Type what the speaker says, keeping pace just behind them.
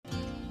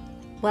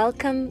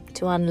Welcome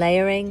to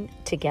Unlayering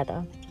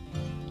Together.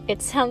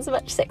 It sounds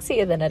much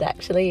sexier than it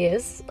actually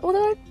is,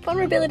 although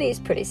vulnerability is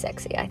pretty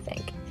sexy, I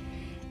think.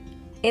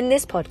 In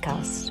this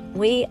podcast,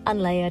 we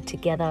unlayer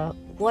together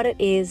what it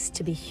is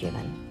to be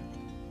human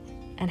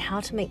and how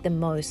to make the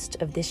most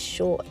of this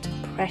short,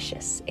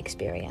 precious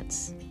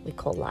experience we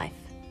call life.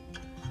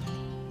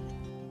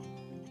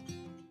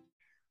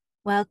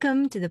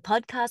 Welcome to the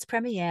podcast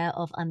premiere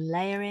of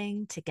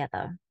Unlayering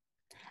Together.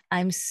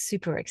 I'm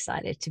super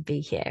excited to be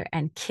here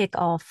and kick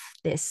off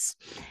this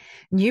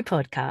new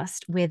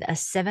podcast with a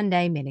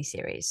 7-day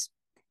miniseries,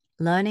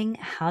 Learning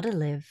How to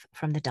Live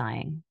from the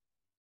Dying.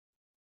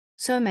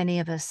 So many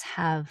of us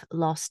have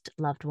lost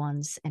loved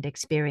ones and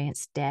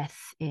experienced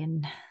death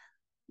in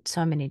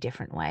so many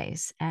different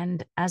ways.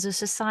 And as a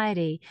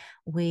society,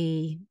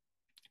 we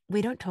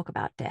don't talk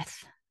about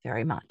death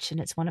very much.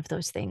 And it's one of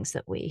those things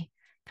that we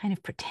kind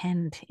of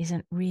pretend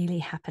isn't really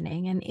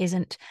happening and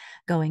isn't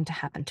going to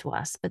happen to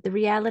us. But the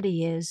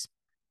reality is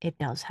it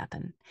does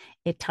happen.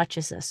 It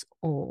touches us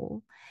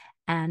all,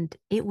 and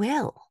it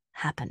will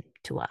happen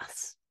to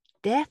us.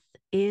 Death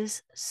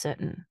is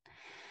certain.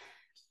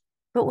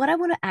 But what I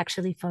want to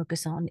actually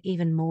focus on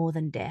even more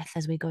than death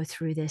as we go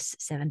through this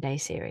 7-day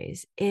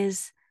series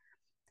is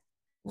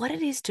what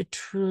it is to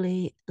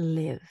truly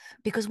live.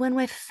 Because when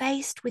we're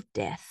faced with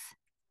death,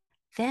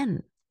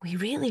 then we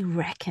really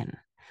reckon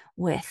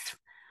with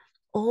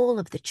all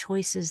of the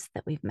choices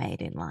that we've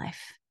made in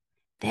life.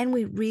 Then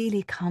we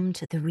really come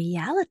to the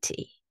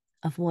reality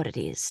of what it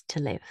is to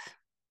live.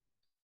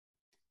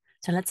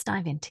 So let's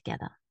dive in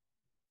together.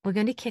 We're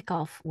going to kick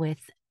off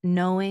with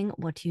knowing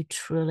what you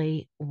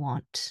truly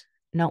want,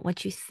 not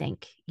what you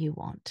think you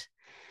want.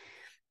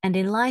 And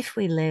in life,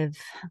 we live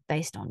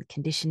based on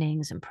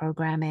conditionings and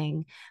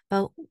programming,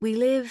 but we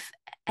live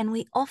and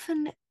we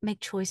often make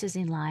choices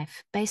in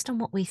life based on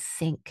what we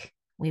think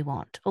we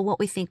want, or what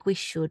we think we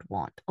should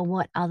want, or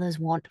what others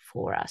want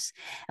for us.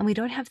 And we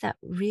don't have that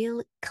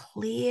real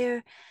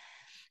clear,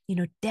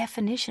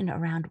 definition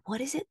around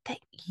what is it that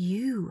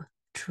you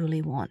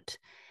truly want.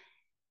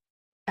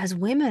 As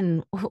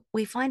women,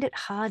 we find it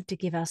hard to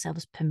give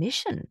ourselves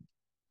permission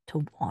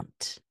to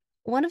want.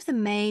 One of the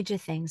major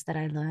things that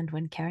I learned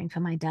when caring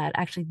for my dad,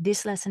 actually,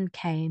 this lesson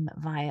came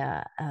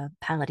via a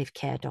palliative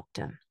care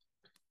doctor.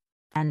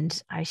 And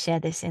I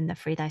share this in the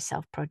Free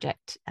Thyself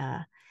project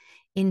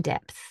in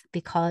depth,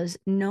 because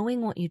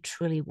knowing what you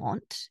truly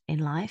want in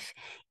life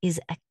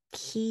is a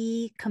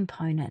key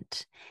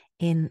component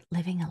in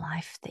living a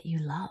life that you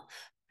love.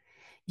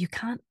 You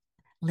can't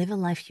live a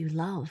life you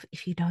love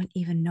if you don't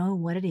even know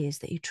what it is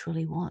that you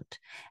truly want.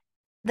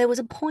 There was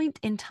a point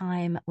in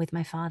time with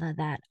my father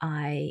that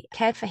I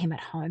cared for him at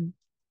home,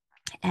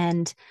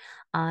 and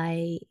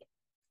I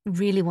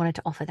really wanted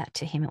to offer that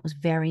to him. It was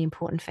very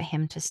important for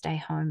him to stay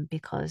home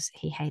because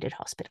he hated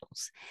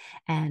hospitals,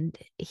 and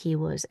he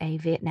was a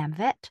Vietnam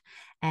vet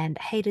and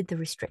hated the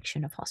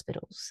restriction of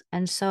hospitals.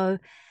 And so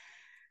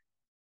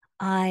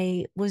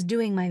I was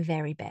doing my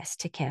very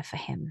best to care for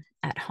him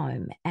at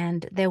home.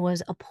 And there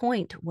was a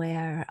point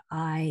where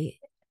I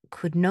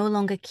could no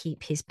longer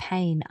keep his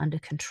pain under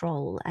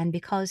control. And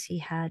because he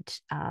had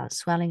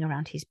swelling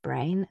around his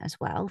brain as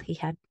well, he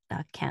had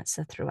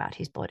cancer throughout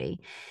his body.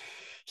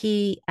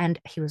 He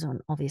was on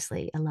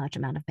obviously a large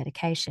amount of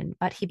medication,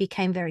 but he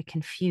became very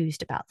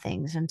confused about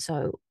things. And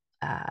so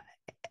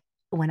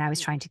when I was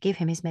trying to give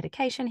him his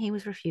medication, he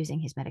was refusing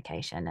his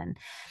medication, and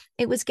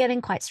it was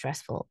getting quite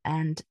stressful.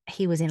 And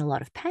he was in a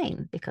lot of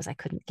pain because I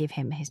couldn't give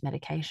him his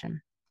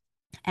medication.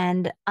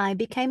 And I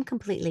became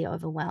completely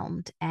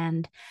overwhelmed.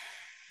 And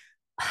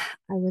I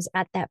was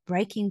at that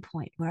breaking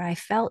point where I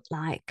felt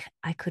like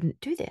I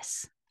couldn't do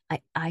this.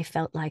 I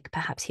felt like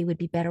perhaps he would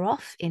be better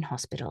off in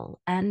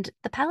hospital. And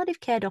the palliative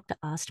care doctor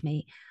asked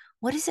me,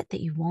 "What is it that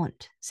you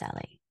want,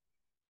 Sally?"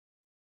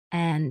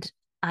 And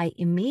I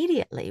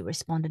immediately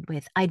responded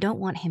with, "I don't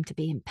want him to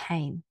be in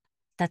pain.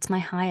 That's my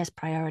highest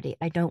priority.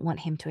 I don't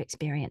want him to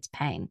experience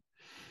pain."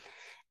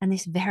 And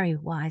this very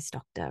wise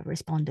doctor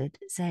responded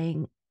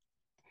saying,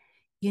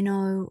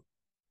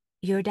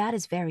 "Your dad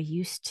is very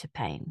used to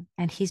pain,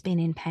 and he's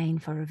been in pain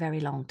for a very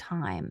long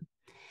time.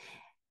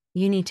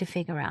 You need to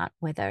figure out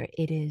whether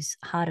it is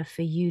harder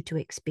for you to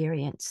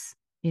experience,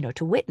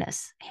 to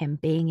witness him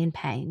being in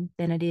pain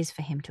than it is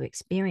for him to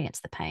experience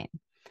the pain."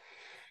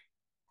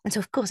 And so,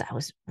 of course, I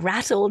was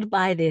rattled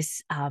by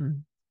this,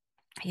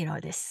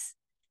 this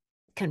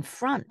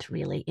confront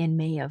really in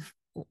me of,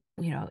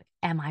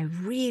 am I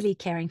really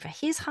caring for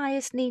his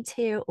highest needs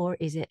here, or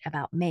is it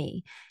about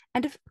me?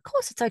 And of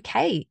course, it's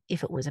okay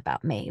if it was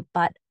about me,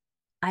 but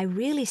I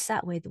really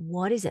sat with,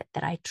 what is it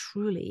that I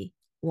truly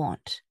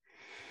want?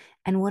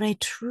 And what I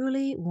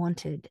truly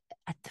wanted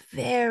at the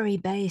very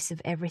base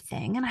of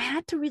everything, and I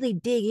had to really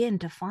dig in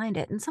to find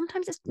it. And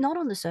sometimes it's not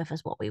on the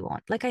surface what we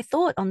want. Like I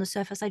thought on the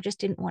surface, I just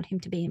didn't want him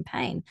to be in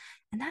pain.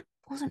 And that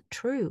wasn't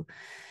true.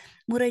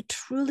 What I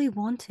truly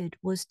wanted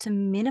was to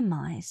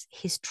minimize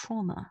his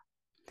trauma.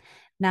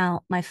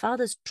 Now, my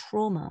father's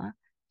trauma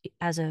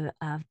as a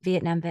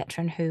Vietnam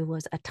veteran who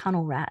was a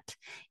tunnel rat,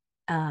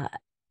 uh,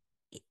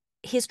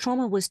 his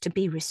trauma was to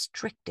be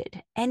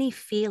restricted. Any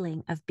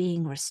feeling of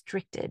being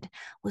restricted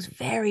was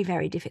very,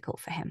 very difficult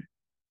for him.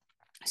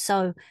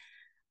 So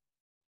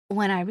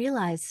when I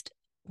realized,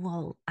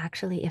 well,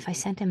 actually, if I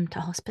sent him to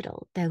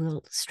hospital, they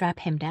will strap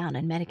him down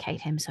and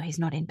medicate him so he's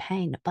not in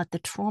pain. But the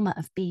trauma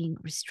of being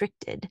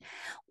restricted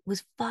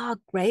was far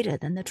greater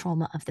than the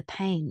trauma of the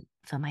pain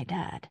for my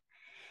dad.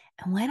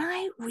 And when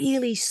I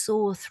really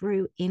saw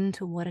through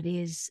into what it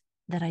is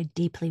that I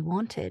deeply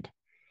wanted,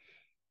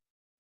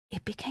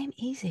 it became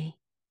easy.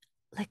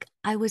 Like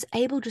I was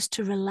able just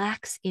to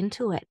relax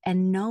into it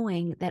and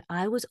knowing that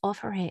I was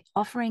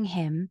offering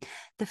him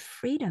the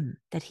freedom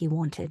that he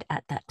wanted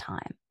at that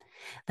time.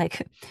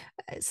 Like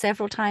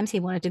several times he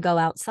wanted to go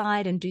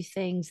outside and do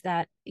things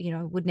that,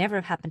 would never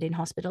have happened in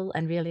hospital.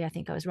 And really, I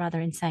think I was rather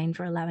insane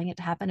for allowing it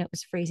to happen. It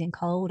was freezing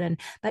cold,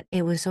 but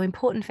it was so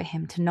important for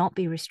him to not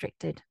be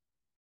restricted.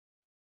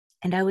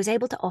 And I was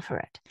able to offer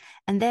it.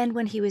 And then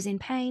when he was in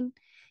pain,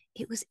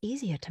 it was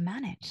easier to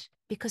manage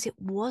because it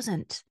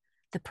wasn't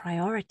the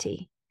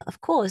priority.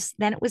 Of course,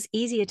 then it was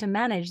easier to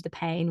manage the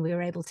pain. We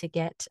were able to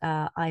get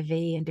IV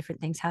and different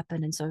things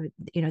happen. And so,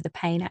 the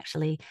pain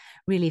actually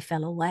really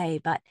fell away.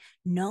 But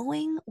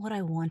knowing what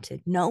I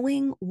wanted,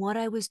 knowing what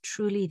I was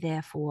truly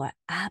there for,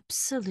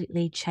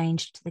 absolutely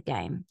changed the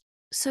game.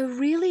 So,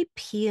 really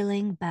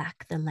peeling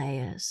back the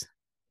layers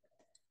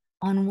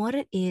on what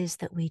it is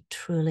that we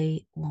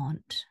truly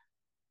want.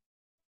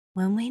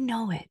 When we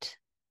know it,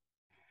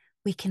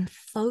 we can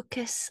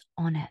focus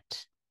on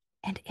it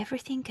and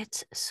everything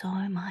gets so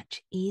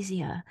much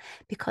easier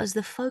because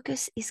the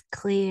focus is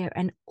clear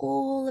and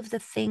all of the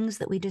things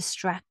that we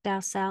distract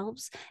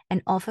ourselves,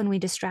 and often we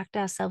distract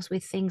ourselves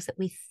with things that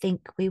we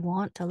think we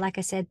want, or like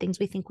I said, things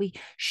we think we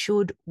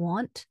should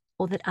want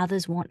or that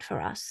others want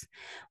for us.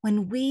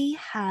 When we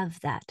have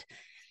that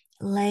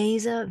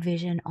laser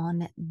vision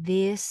on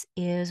this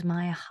is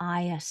my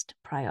highest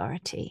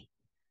priority,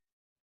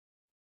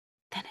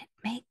 then it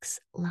makes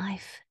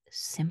life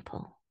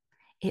simple.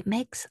 It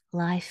makes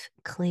life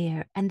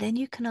clear. And then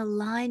you can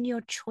align your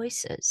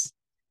choices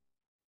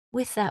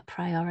with that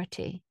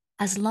priority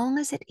as long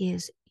as it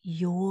is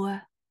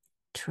your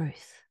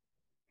truth,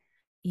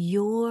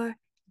 your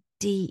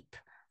deep,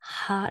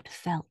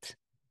 heartfelt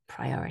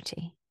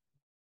priority.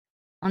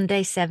 On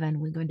day 7,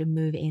 we're going to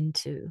move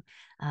into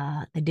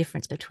the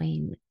difference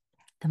between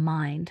the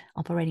mind,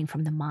 operating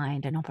from the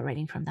mind, and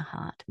operating from the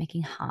heart,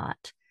 making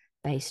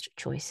heart-based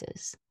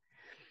choices.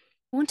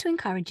 I want to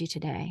encourage you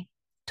today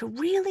to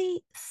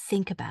really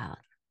think about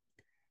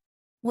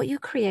what you're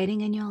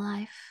creating in your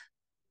life,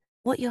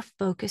 what you're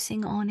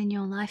focusing on in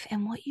your life,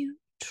 and what you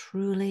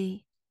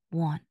truly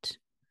want.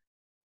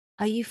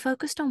 Are you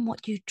focused on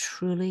what you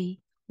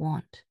truly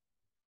want?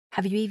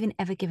 Have you even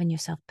ever given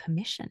yourself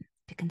permission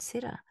to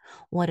consider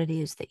what it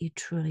is that you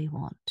truly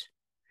want?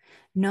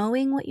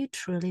 Knowing what you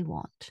truly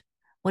want,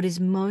 what is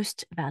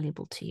most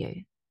valuable to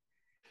you,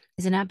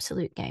 is an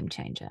absolute game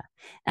changer.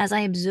 As I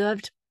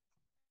observed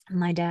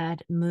my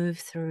dad move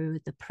through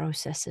the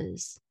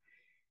processes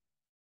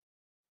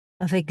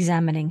of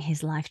examining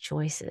his life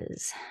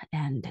choices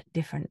and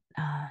different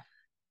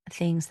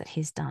things that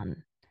he's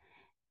done,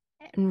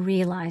 and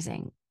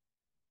realizing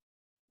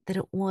that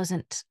it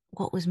wasn't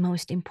what was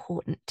most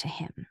important to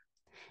him,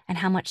 and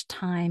how much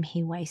time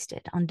he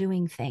wasted on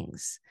doing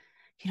things,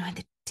 and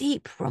the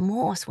deep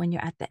remorse when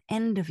you're at the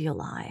end of your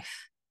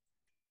life.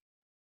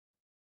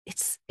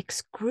 It's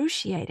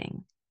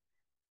excruciating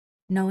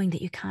knowing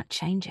that you can't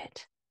change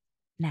it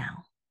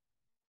now.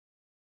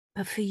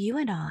 But for you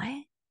and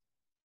I,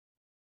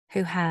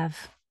 who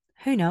have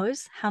who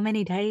knows how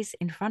many days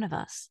in front of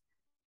us,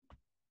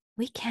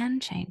 we can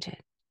change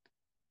it.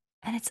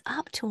 And it's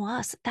up to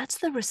us. That's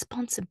the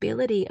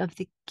responsibility of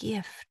the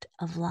gift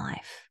of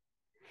life.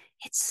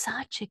 It's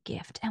such a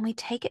gift, and we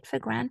take it for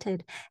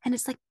granted. And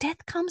it's like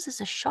death comes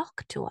as a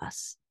shock to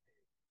us.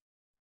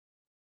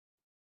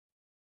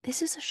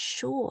 This is a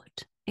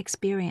short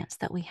experience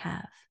that we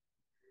have.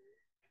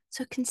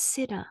 So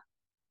consider,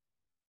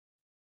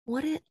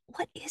 what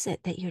is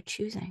it that you're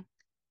choosing?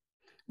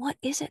 What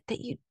is it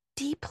that you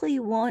deeply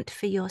want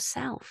for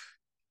yourself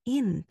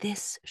in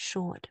this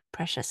short,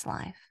 precious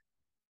life?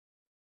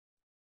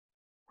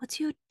 What's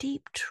your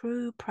deep,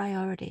 true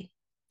priority?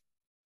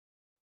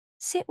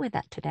 Sit with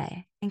that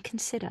today and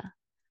consider.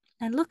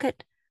 And look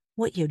at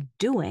what you're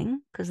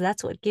doing, because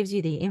that's what gives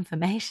you the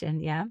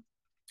information, yeah?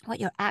 What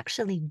you're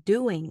actually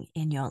doing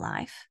in your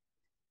life,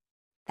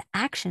 the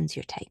actions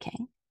you're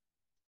taking.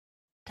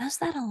 Does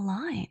that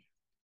align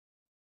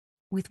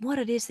with what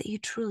it is that you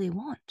truly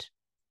want?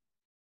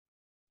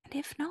 And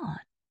if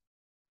not,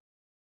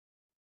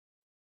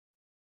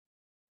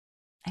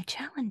 I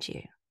challenge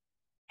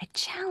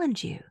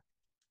you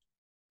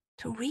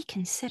to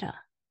reconsider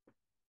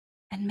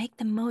and make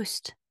the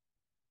most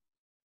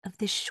of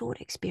this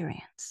short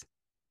experience.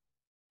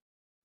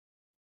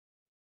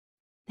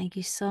 Thank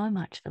you so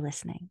much for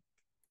listening.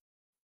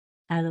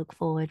 I look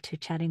forward to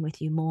chatting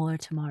with you more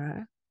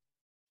tomorrow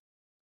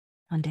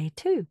on day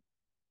 2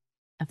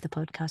 of the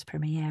podcast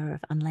premiere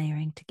of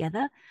Unlayering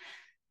Together,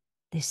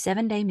 this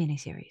 7-day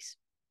miniseries.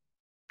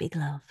 Big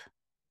love.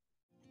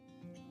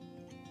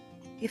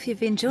 If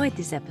you've enjoyed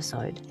this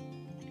episode,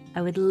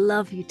 I would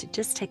love you to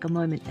just take a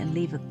moment and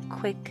leave a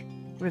quick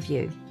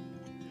review.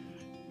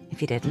 If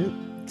you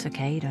didn't, it's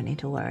okay, you don't need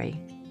to worry.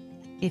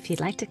 If you'd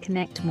like to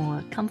connect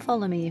more, come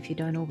follow me if you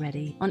don't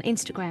already on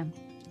Instagram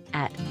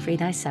at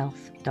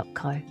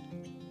freethyself.co.